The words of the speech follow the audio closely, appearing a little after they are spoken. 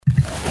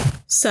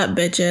Sup,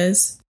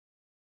 bitches?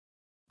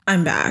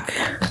 I'm back.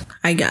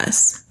 I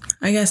guess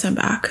I'm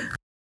back.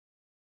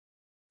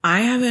 I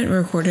haven't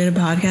recorded a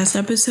podcast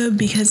episode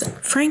because,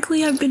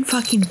 frankly, I've been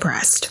fucking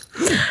depressed.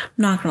 I'm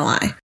not gonna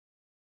lie.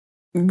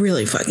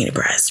 Really fucking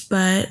depressed.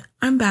 But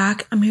I'm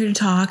back. I'm here to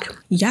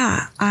talk.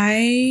 Yeah,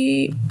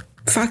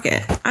 fuck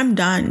it. I'm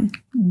done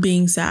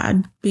being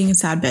sad. Being a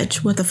sad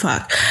bitch. What the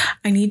fuck?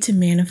 I need to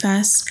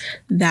manifest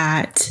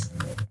that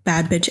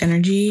bad bitch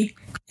energy.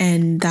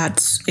 And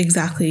that's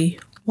exactly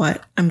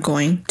what I'm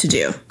going to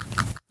do.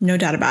 No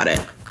doubt about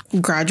it.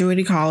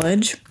 Graduated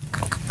college.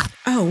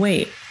 Oh,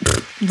 wait.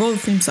 Roll the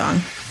theme song.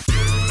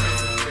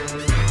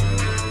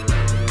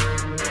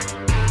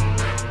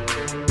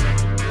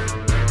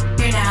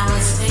 You're now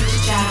listening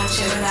to Chat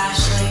Shit with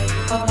Ashley,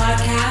 a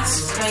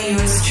podcast by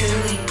yours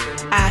truly,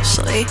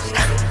 Ashley.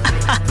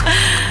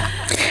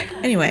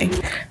 Anyway,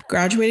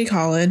 graduated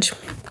college.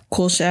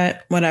 Cool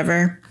shit.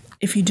 Whatever.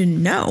 If you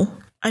didn't know,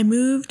 I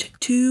moved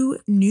to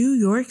New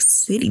York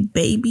City,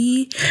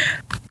 baby.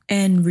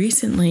 And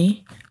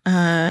recently,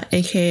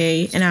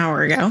 aka an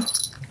hour ago,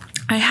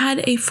 I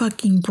had a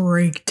fucking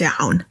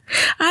breakdown.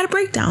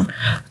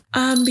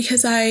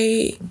 Because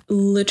I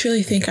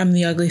literally think I'm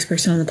the ugliest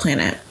person on the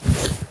planet.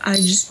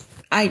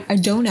 I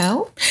don't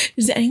know.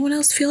 Does anyone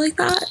else feel like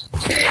that?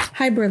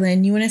 Hi,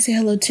 Berlin. You want to say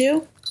hello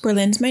too?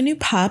 Berlin's my new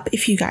pup.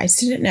 If you guys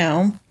didn't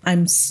know,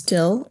 I'm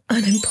still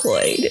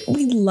unemployed.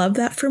 We love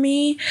that for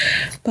me,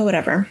 but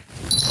whatever.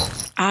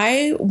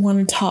 I just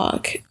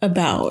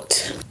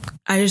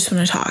want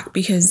to talk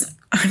because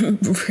I'm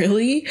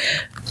really,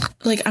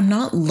 I'm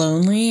not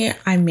lonely.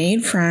 I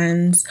made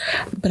friends,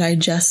 but I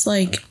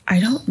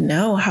don't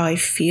know how I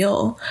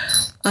feel.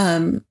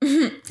 I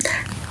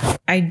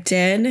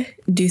did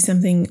do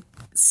something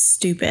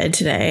stupid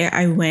today.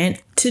 I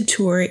went to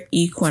tour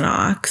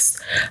Equinox,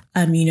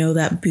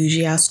 that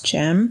bougie ass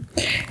gym.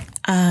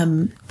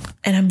 And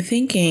I'm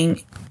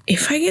thinking,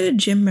 if I get a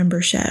gym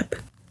membership,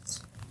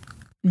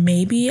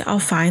 maybe I'll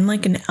find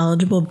an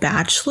eligible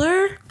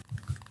bachelor.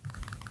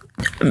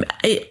 Do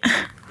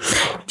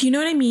you know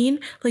what I mean?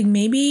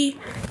 Maybe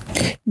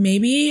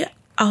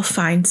I'll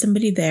find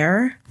somebody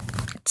there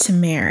to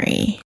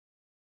marry.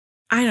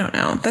 I don't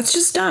know. That's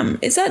just dumb.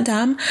 Is that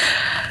dumb?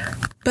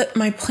 But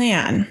my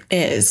plan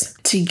is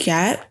to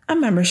get a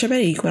membership at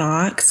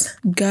Equinox,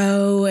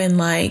 go and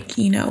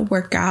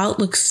work out,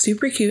 look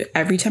super cute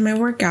every time I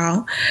work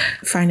out,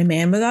 find a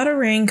man without a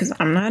ring because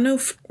I'm not no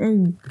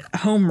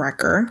home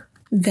wrecker,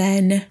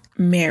 then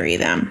marry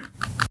them.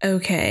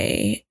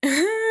 Okay.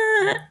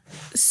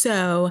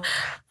 So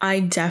I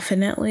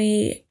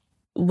definitely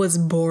was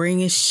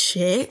boring as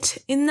shit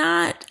in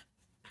that.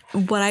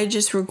 What I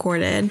just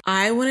recorded.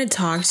 I want to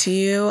talk to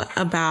you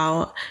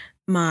about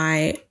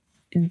my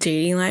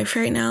dating life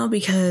right now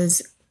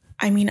because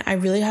I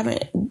really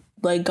haven't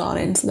got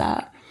into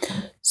that.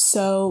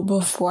 So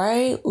before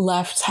I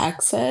left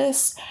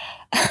Texas,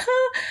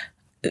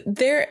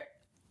 there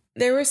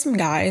were some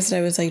guys that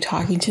I was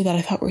talking to that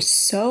I thought were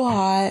so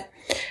hot.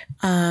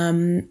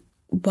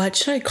 What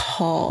should I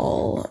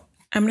call?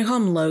 I'm gonna call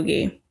him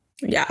Logie.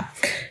 Yeah.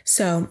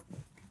 So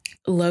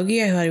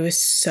Logie, I thought he was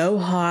so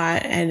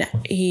hot, and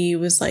he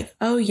was like,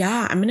 oh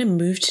yeah, I'm gonna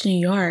move to New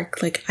York.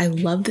 I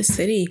love the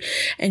city.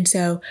 And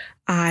so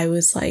I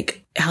was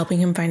helping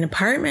him find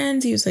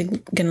apartments. He was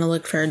gonna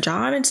look for a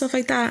job and stuff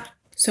like that.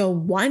 So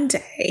one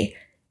day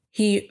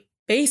he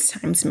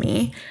FaceTimes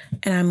me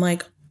and I'm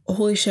like,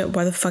 holy shit,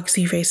 why the fuck is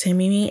he FaceTiming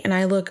me? And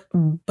I look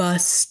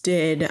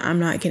busted. I'm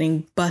not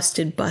kidding.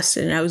 Busted.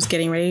 And I was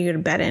getting ready to go to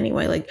bed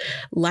anyway.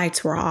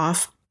 Lights were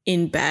off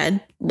in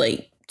bed,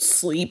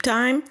 sleep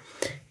time.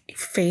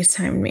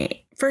 FaceTimed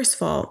me. First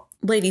of all,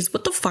 ladies,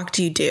 what the fuck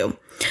do you do?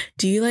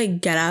 Do you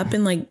get up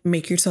and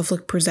make yourself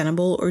look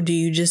presentable, or do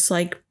you just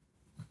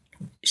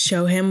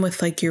show him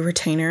with your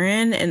retainer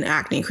in and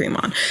acne cream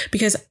on?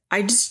 Because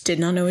I just did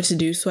not know what to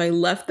do, so I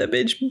left the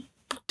bitch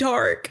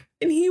dark,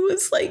 and he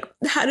was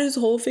had his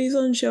whole face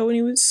on show, and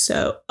he was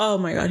oh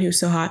my god, he was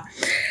so hot.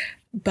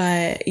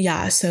 But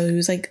yeah, so he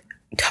was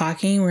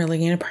talking, we're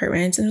looking at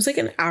apartments, and it was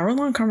an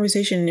hour-long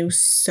conversation, and it was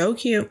so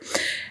cute.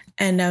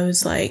 And I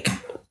was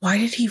why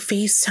did he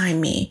FaceTime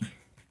me?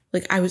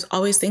 I was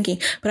always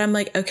thinking, but I'm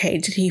okay,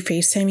 did he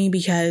FaceTime me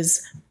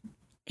because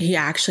he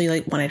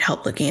actually wanted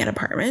help looking at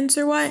apartments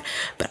or what?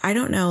 But I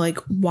don't know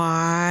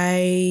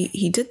why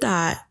he did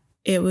that.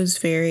 It was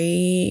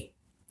very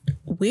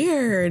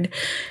weird.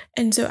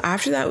 And so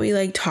after that,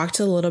 we talked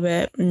a little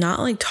bit,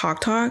 not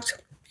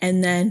talked.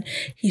 And then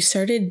he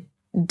started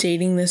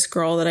dating this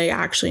girl that I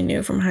actually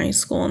knew from high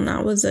school, and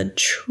that was a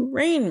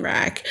train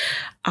wreck.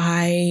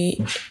 I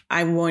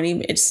won't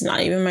even, it's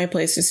not even my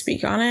place to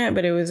speak on it,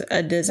 but it was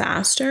a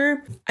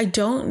disaster. I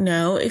don't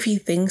know if he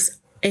thinks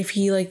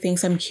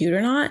I'm cute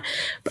or not,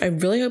 but I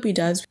really hope he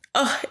does.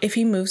 Oh, if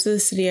he moves to the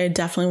city, I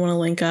definitely want to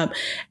link up,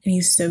 and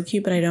he's so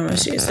cute, but I don't know what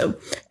to do. So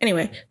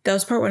anyway, that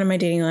was part one of my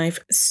dating life.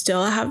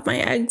 Still have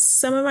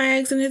some of my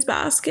eggs in his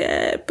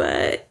basket,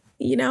 but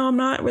I'm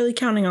not really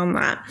counting on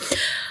that.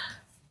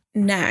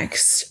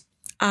 Next,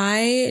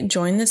 I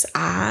joined this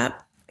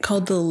app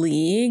called The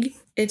League.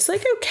 it's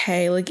like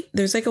okay. Like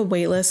there's like a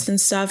wait list and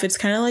stuff. It's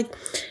kind of like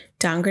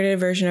downgraded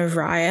version of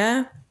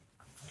Raya.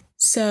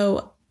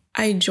 So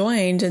I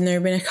joined and there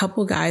have been a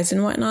couple guys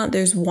and whatnot.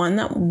 There's one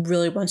that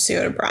really wants to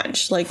go to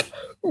brunch, like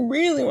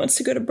really wants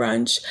to go to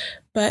brunch.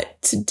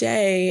 But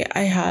today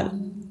I had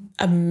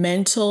a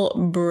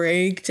mental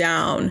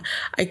breakdown.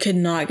 I could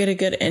not get a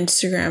good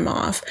Instagram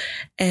off.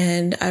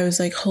 And I was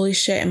like, holy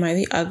shit, am I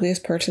the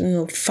ugliest person in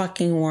the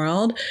fucking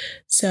world?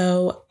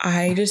 So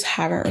I just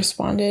haven't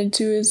responded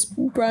to his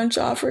brunch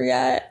offer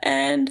yet.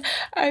 And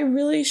I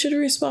really should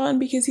respond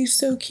because he's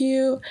so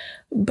cute.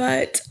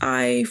 But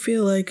I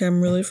feel like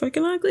I'm really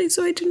fucking ugly,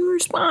 so I didn't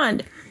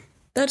respond.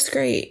 That's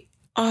great.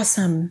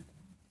 Awesome.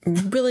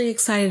 Really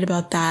excited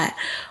about that.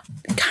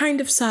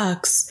 Kind of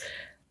sucks,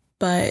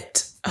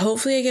 but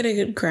hopefully I get a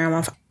good gram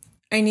off.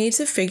 I need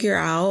to figure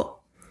out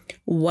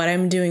what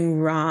I'm doing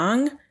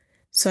wrong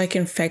so I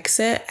can fix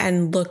it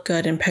and look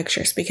good in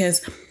pictures,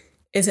 because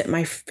is it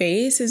my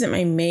face? Is it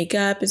my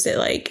makeup? Is it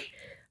like,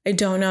 I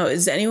don't know.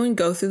 Does anyone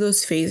go through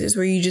those phases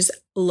where you just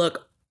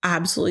look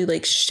absolutely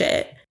like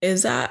shit?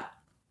 Is that,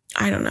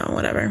 I don't know,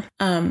 whatever.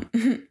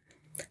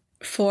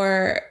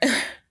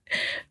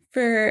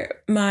 For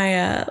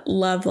my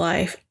love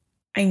life,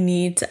 I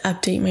need to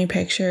update my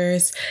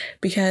pictures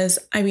because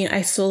I mean,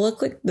 I still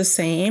look like the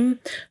same,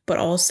 but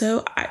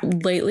also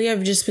lately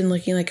I've just been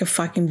looking like a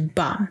fucking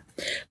bum.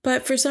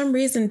 But for some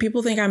reason,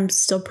 people think I'm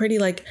still pretty.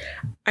 Like,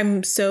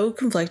 I'm so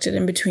conflicted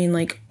in between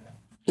like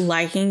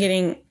liking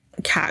getting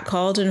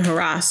catcalled and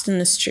harassed in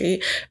the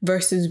street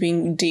versus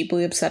being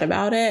deeply upset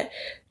about it,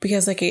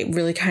 because like it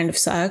really kind of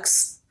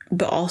sucks.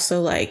 But also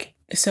like,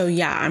 so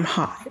yeah, I'm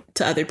hot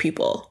to other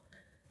people.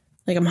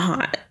 Like I'm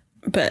hot,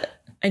 but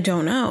I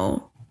don't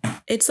know.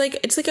 It's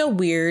like a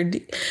weird,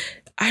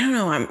 I don't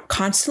know. I'm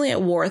constantly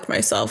at war with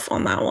myself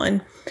on that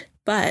one.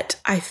 But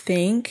I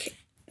think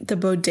the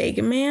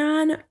bodega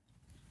man,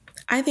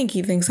 I think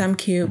he thinks I'm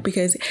cute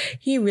because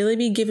he really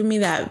be giving me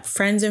that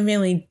friends and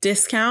family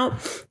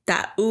discount,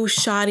 that ooh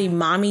shoddy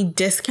mommy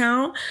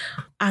discount.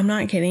 I'm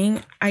not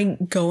kidding. I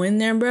go in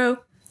there, bro.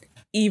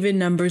 Even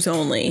numbers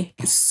only.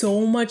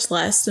 So much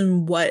less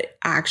than what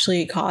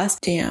actually it costs.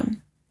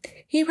 Damn.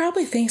 He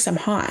probably thinks I'm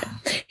hot.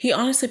 He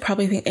honestly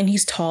probably thinks, and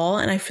he's tall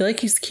and I feel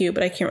like he's cute,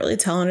 but I can't really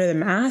tell under the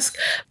mask.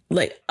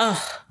 Like,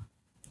 ugh.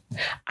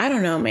 I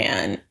don't know,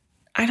 man.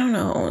 I don't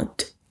know.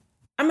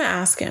 I'm going to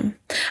ask him.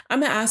 I'm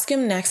going to ask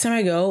him next time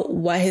I go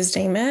what his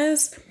name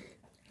is,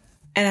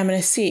 and I'm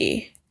going to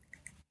see,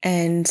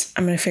 and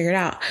I'm going to figure it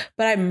out.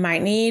 But I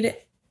might need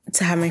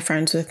to have my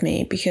friends with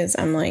me because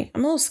I'm a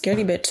little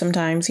scaredy bitch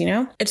sometimes, you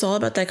know? It's all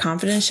about that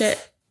confidence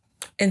shit.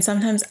 And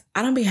sometimes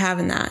I don't be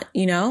having that,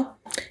 you know?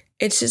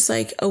 It's just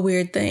like a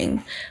weird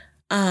thing.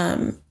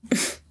 I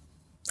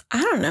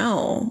don't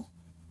know.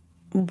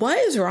 What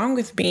is wrong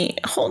with me?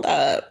 Hold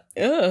up.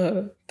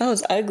 Ugh, that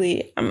was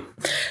ugly.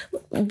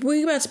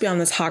 We about to be on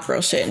this hot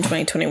girl shit in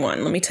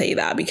 2021. Let me tell you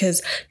that,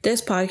 because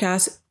this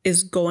podcast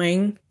is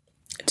going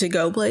to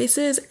go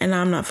places and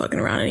I'm not fucking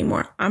around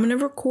anymore. I'm going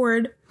to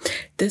record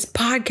this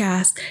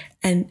podcast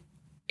and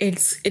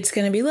it's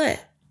going to be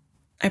lit.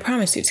 I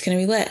promise you it's going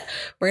to be lit.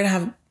 We're going to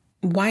have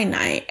wine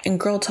night and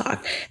girl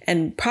talk,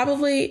 and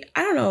probably,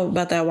 I don't know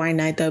about that wine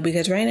night though,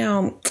 because right now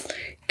I'm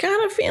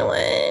kind of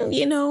feeling,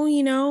 you know, a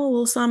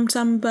little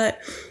something, but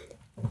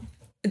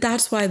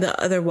that's why the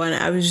other one,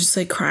 I was just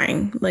like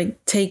crying,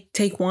 like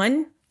take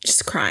one,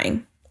 just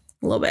crying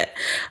a little bit.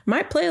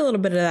 Might play a little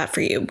bit of that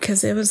for you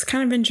because it was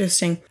kind of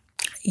interesting.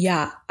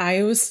 Yeah,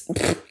 I was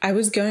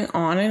going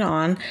on and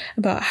on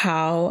about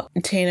how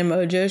Tana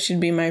Mojo should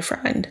be my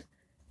friend.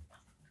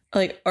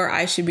 Like, or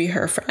I should be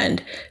her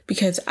friend,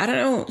 because I don't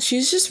know,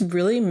 she's just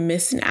really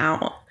missing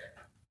out.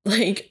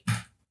 Like,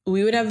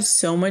 we would have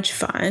so much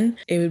fun.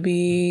 It would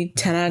be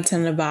 10 out of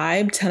 10 a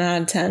vibe, 10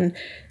 out of 10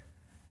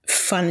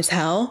 fun as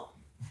hell.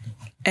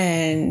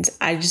 And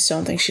I just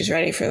don't think she's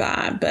ready for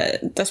that.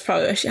 But that's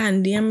probably why she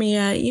hadn't DM me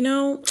yet. You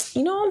know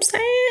what I'm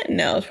saying?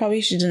 No, it's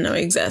probably she didn't know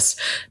it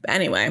exists. But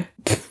anyway,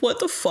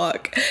 what the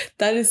fuck?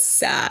 That is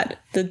sad.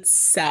 That's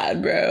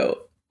sad, bro.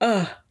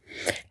 Ugh.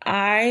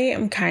 I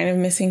am kind of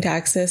missing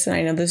Texas, and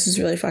I know this is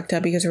really fucked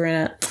up because we're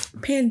in a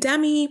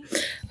pandemic.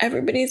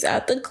 Everybody's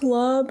at the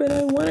club, and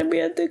I want to be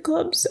at the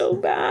club so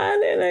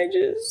bad, and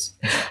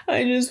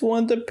I just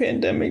want the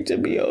pandemic to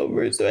be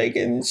over so I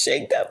can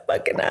shake that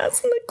fucking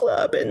ass in the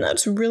club. And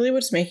that's really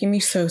what's making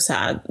me so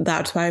sad.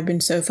 That's why I've been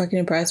so fucking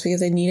depressed,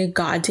 because I need a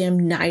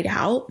goddamn night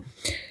out,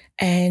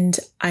 and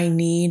I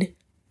need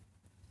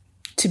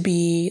to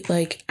be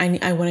like,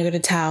 I want to go to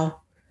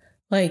Tao.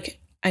 Like,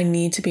 I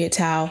need to be at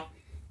Tao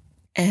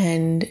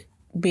and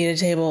be at a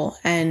table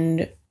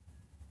and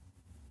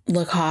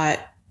look hot.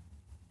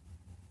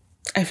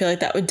 I feel like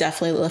that would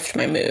definitely lift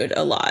my mood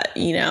a lot,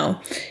 you know?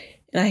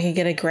 And I could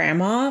get a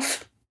gram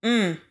off.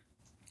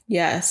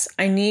 Yes,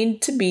 I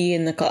need to be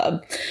in the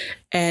club.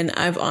 And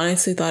I've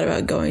honestly thought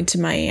about going to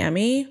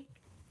Miami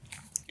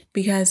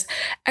because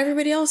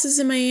everybody else is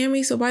in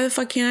Miami, so why the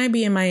fuck can't I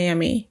be in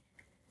Miami?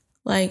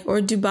 Like, or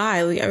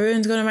Dubai. Like,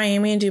 everyone's going to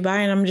Miami and Dubai,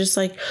 and I'm just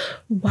like,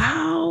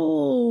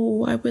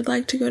 wow, I would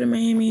like to go to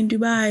Miami and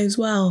Dubai as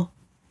well.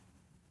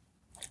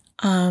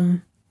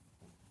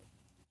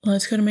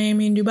 Let's go to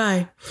Miami and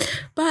Dubai.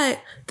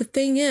 But the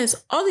thing is,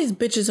 all these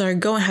bitches are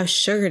going to have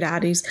sugar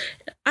daddies.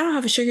 I don't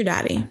have a sugar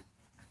daddy.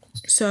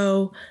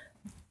 So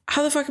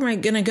how the fuck am I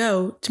going to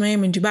go to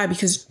Miami and Dubai?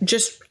 Because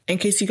just in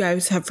case you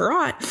guys have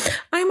forgot,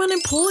 I'm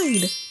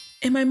unemployed.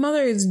 And my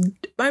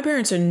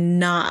parents are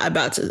not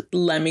about to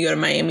let me go to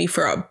Miami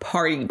for a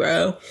party,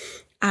 bro.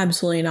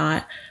 Absolutely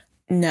not.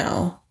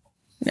 No.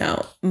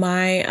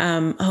 My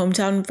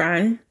hometown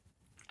friend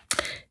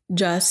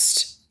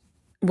just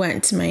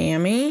went to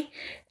Miami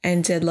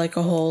and did like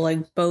a whole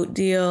like boat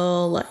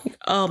deal. Like,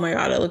 oh my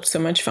God, it looked so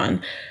much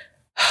fun.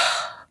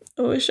 I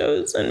wish I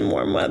was in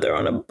warm weather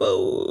on a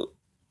boat.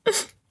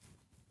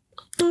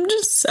 I'm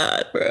just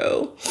sad,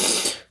 bro.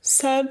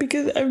 Sad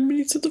because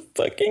everybody's at the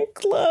fucking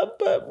club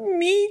but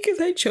me, because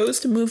I chose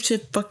to move to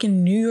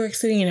fucking New York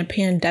City in a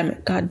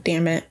pandemic. God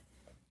damn it.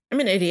 I'm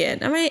an idiot.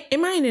 Am I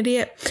an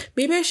idiot?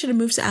 Maybe I should have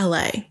moved to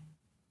LA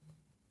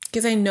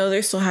because I know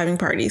they're still having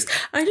parties.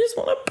 I just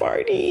want a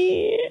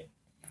party.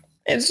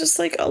 It's just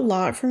like a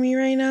lot for me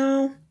right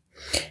now.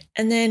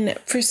 And then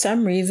for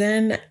some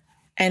reason,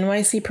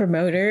 NYC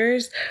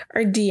promoters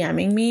are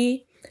DMing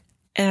me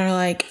and are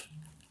like,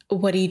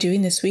 what are you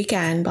doing this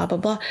weekend? Blah, blah,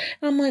 blah.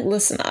 And I'm like,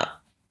 listen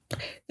up.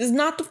 This is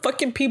not the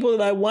fucking people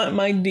that I want in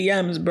my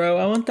DMs, bro.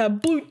 I want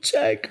that blue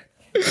check.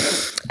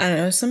 I don't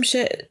know, some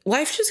shit.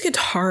 Life just gets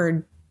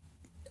hard.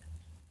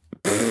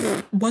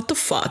 What the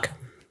fuck?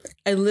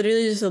 I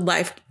literally just said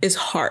life is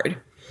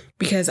hard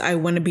because I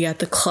want to be at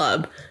the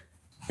club.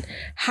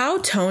 How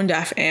tone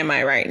deaf am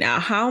I right now?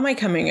 How am I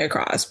coming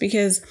across?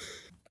 Because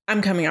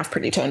I'm coming off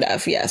pretty tone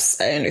deaf. Yes,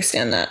 I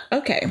understand that.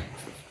 Okay.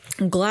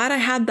 I'm glad I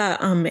had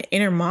that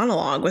inner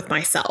monologue with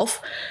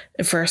myself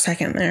for a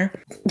second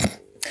there.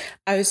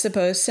 I was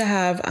supposed to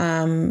have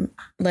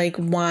like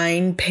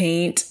wine,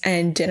 paint,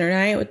 and dinner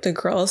night with the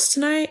girls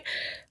tonight,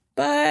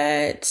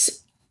 but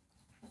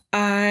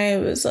I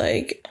was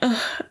like,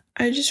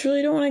 I just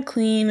really don't want to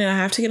clean and I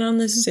have to get on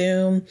this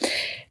Zoom.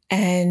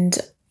 And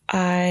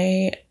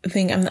I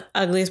think I'm the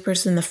ugliest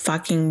person in the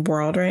fucking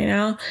world right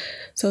now.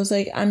 So I was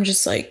like, I'm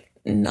just like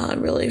not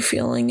really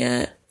feeling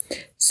it.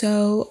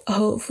 So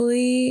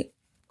hopefully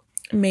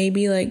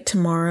maybe like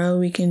tomorrow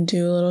we can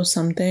do a little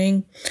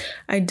something.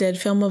 I did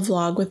film a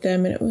vlog with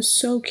them and it was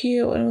so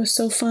cute and it was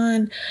so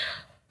fun.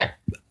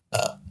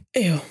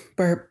 Ew,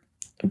 burp.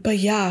 But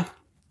yeah.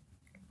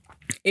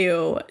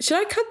 Ew. Should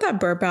I cut that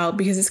burp out?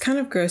 Because it's kind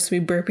of gross to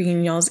be burping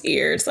in y'all's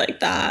ears like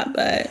that.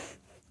 But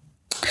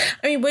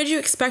I mean, what did you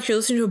expect? You're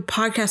listening to a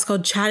podcast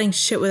called Chatting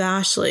Shit with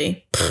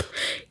Ashley.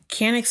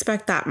 Can't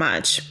expect that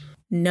much.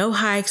 No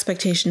high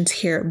expectations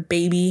here,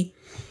 baby.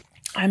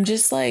 I'm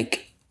just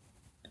like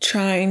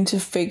trying to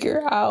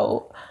figure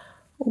out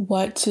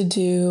what to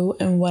do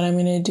and what I'm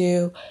going to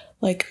do.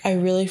 Like, I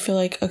really feel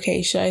like,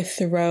 okay, should I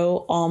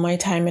throw all my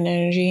time and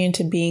energy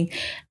into being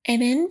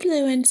an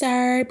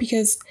influencer?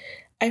 Because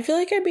I feel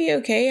like I'd be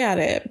okay at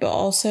it, but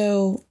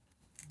also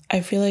I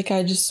feel like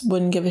I just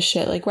wouldn't give a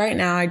shit. Like right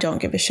now, I don't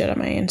give a shit on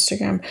my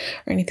Instagram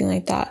or anything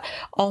like that.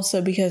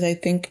 Also because I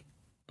think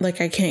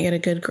like I can't get a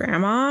good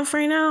gram off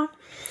right now.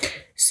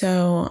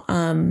 So,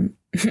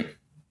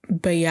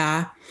 but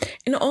yeah.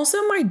 And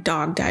also my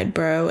dog died,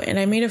 bro. And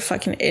I made a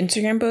fucking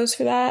Instagram post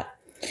for that.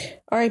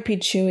 R.I.P.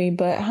 Chewy.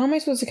 But how am I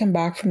supposed to come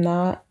back from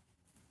that?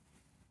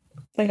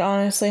 Like,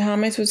 honestly, how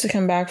am I supposed to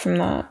come back from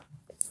that?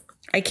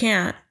 I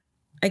can't.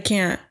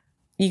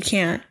 You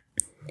can't.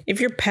 If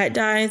your pet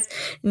dies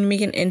and you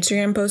make an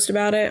Instagram post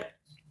about it,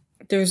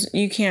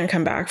 you can't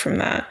come back from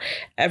that.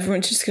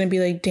 Everyone's just going to be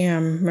like,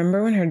 damn,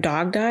 remember when her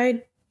dog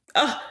died?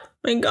 Oh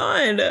my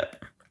God.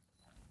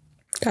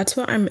 That's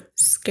what I'm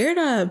scared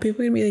of.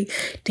 People are going to be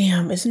like,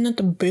 damn, isn't that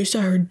the bitch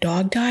that her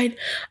dog died?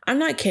 I'm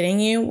not kidding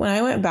you. When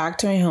I went back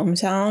to my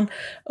hometown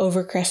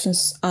over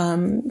Christmas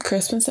and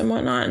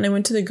whatnot, and I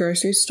went to the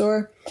grocery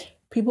store,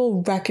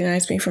 people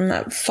recognized me from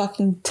that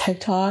fucking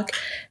TikTok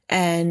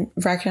and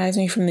recognized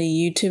me from the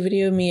YouTube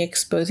video of me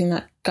exposing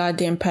that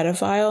goddamn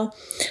pedophile.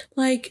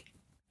 Like,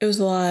 it was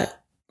a lot.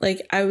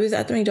 Like, I was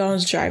at the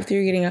McDonald's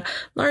drive-thru getting a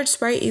large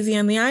Sprite, easy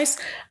on the ice,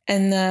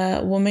 and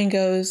the woman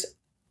goes,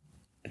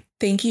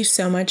 thank you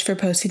so much for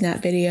posting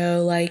that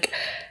video. Like,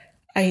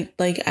 I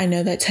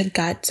know that Ted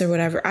Guts or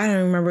whatever. I don't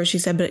remember what she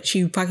said, but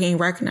she fucking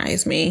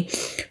recognized me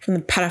from the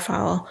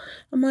pedophile.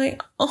 I'm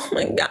like, oh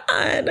my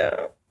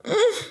God.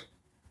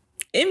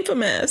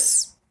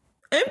 Infamous.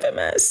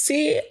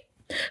 See?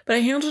 But I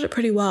handled it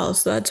pretty well.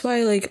 So that's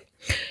why, like,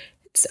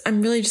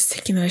 I'm really just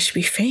thinking that I should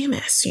be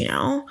famous, you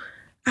know?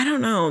 I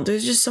don't know.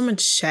 There's just so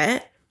much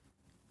shit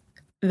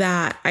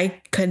that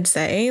I could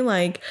say,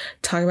 like,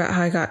 talk about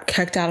how I got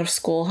kicked out of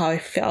school, how I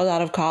failed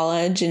out of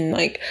college, and,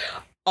 like,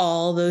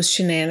 all those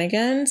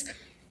shenanigans.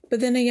 But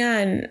then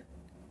again,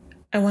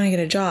 I want to get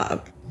a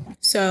job.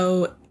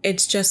 So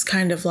it's just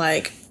kind of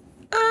like,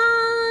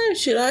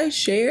 should I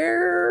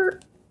share?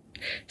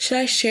 Should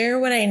I share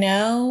what I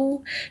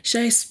know?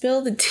 Should I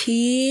spill the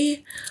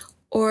tea?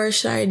 Or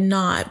should I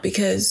not?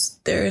 Because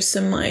there are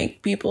some,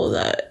 like, people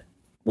that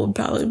will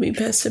probably be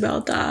pissed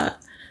about that.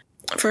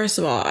 First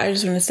of all, I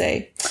just want to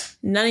say,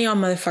 None of y'all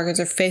motherfuckers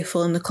are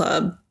faithful in the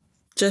club.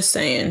 Just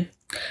saying.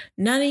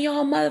 None of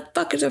y'all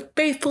motherfuckers are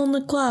faithful in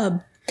the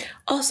club.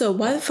 Also,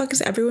 why the fuck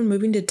is everyone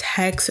moving to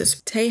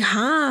Texas?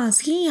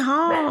 Tejas,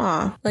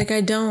 yeehaw. Like,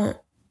 I don't...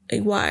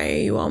 Like, why are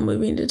you all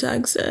moving to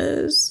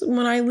Texas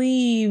when I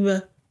leave?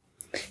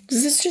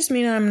 Does this just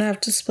mean I'm gonna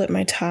have to split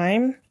my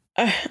time?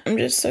 I'm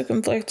just so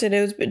conflicted.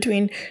 It was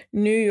between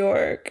New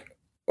York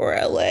or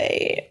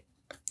LA.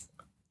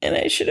 And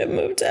I should have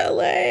moved to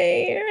LA.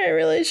 I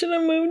really should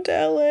have moved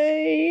to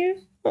LA.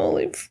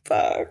 Holy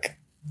fuck.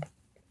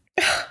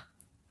 I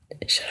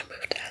should have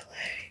moved to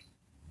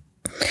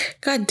LA.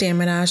 God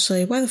damn it,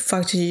 Ashley. Why the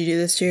fuck did you do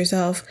this to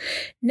yourself?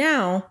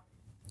 Now,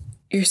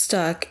 you're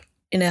stuck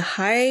in a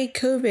high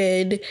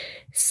COVID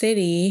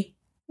city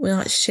with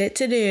not shit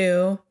to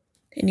do.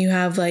 And you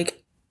have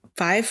like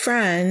 5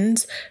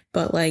 friends,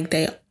 but like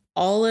they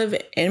all live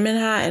in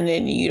Manhattan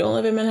and you don't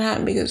live in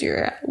Manhattan because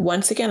you're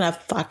once again a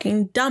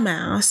fucking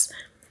dumbass.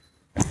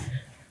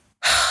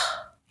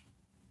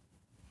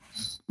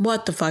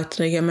 What the fuck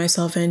did I get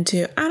myself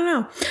into? I don't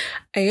know.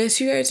 I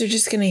guess you guys are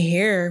just gonna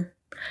hear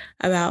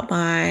about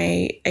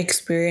my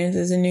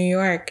experiences in New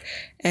York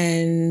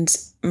and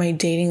my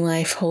dating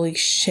life. Holy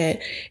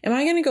shit. Am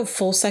I gonna go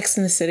full Sex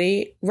in the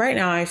City? Right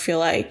now I feel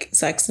like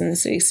Sex in the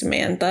City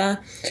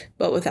Samantha,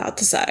 but without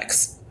the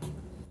sex.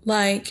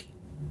 Like,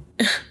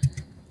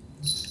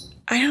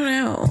 I don't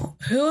know.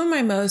 Who am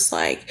I most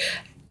like?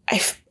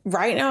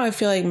 Right now I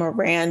feel like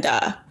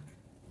Miranda.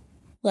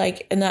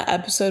 Like in that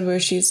episode where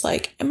she's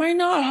like, am I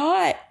not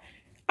hot?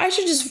 I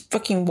should just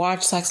fucking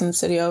watch Sex and the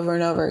City over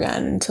and over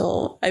again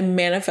until I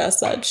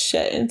manifest that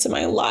shit into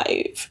my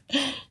life.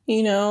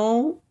 You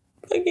know?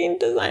 Fucking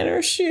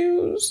designer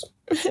shoes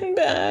and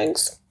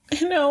bags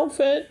and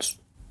outfits.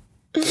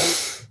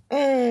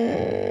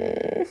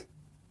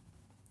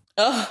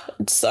 Oh,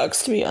 it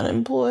sucks to be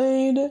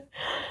unemployed.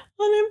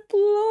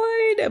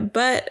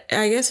 But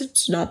I guess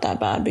it's not that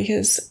bad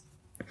because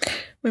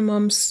my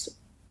mom's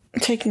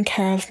taking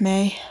care of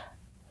me.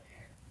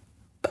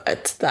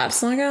 But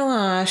that's not gonna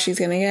last. She's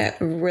gonna get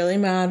really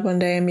mad one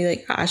day and be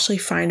like, Ashley,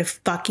 find a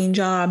fucking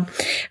job.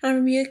 And I'm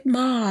gonna be like,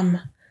 Mom,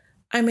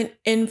 I'm an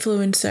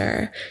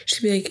influencer.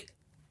 She'd be like,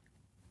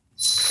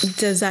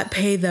 does that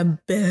pay the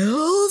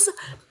bills?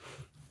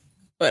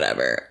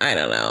 Whatever. I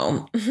don't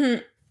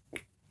know.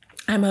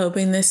 I'm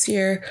hoping this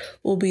year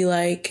will be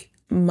like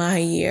my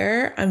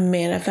year. I'm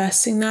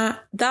manifesting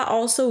that.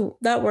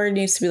 That word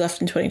needs to be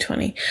left in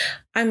 2020.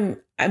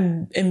 I'm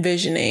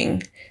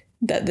envisioning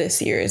that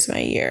this year is my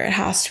year. It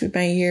has to be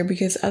my year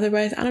because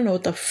otherwise I don't know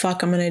what the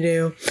fuck I'm going to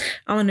do.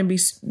 I'm going to be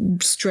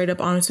straight up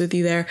honest with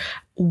you there.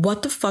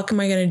 What the fuck am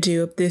I going to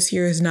do if this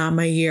year is not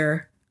my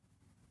year?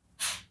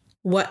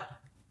 What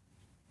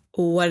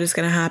is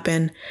going to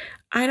happen?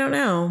 I don't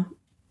know.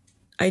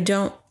 I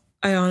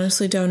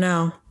honestly don't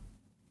know.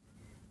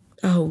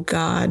 Oh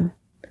God.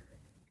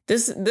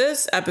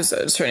 This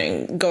episode is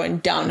going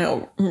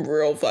downhill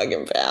real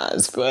fucking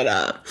fast.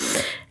 But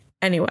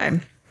anyway,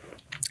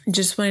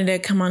 just wanted to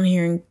come on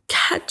here and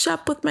catch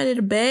up with my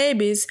little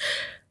babies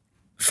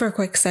for a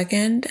quick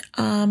second.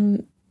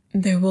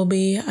 There will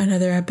be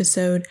another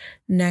episode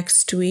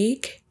next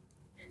week.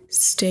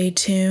 Stay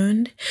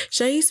tuned.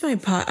 Should I use my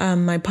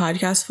my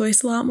podcast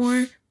voice a lot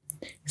more?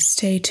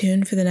 Stay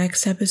tuned for the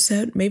next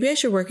episode. Maybe I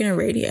should work in a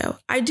radio.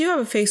 I do have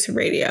a face for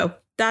radio.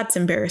 That's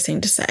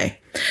embarrassing to say.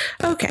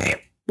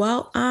 Okay.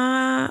 Well,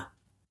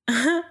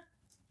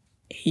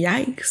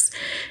 yikes.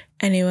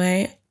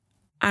 Anyway,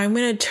 I'm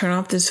going to turn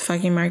off this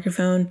fucking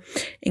microphone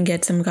and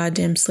get some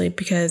goddamn sleep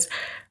because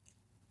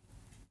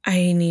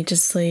I need to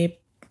sleep.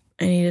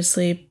 I need to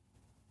sleep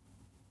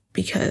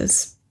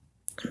because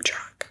I'm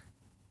drunk.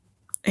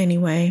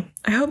 Anyway,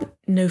 I hope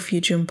no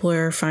future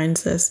employer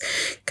finds this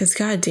because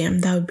goddamn,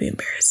 that would be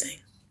embarrassing.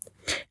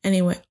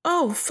 Anyway,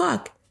 oh,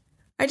 fuck.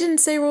 I didn't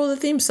say roll the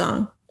theme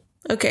song.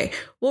 Okay,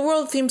 we'll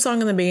roll the theme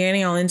song in the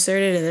beginning. I'll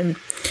insert it and then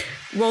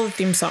roll the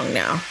theme song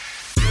now.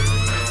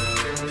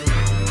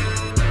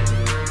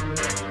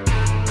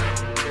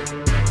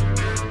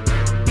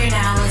 You're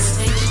now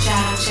listening to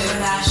Chat Shit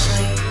with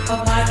Ashley, a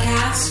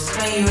podcast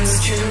by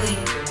yours truly,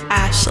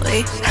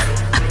 Ashley.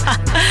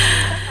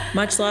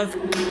 Much love.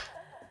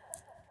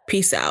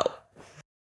 Peace out.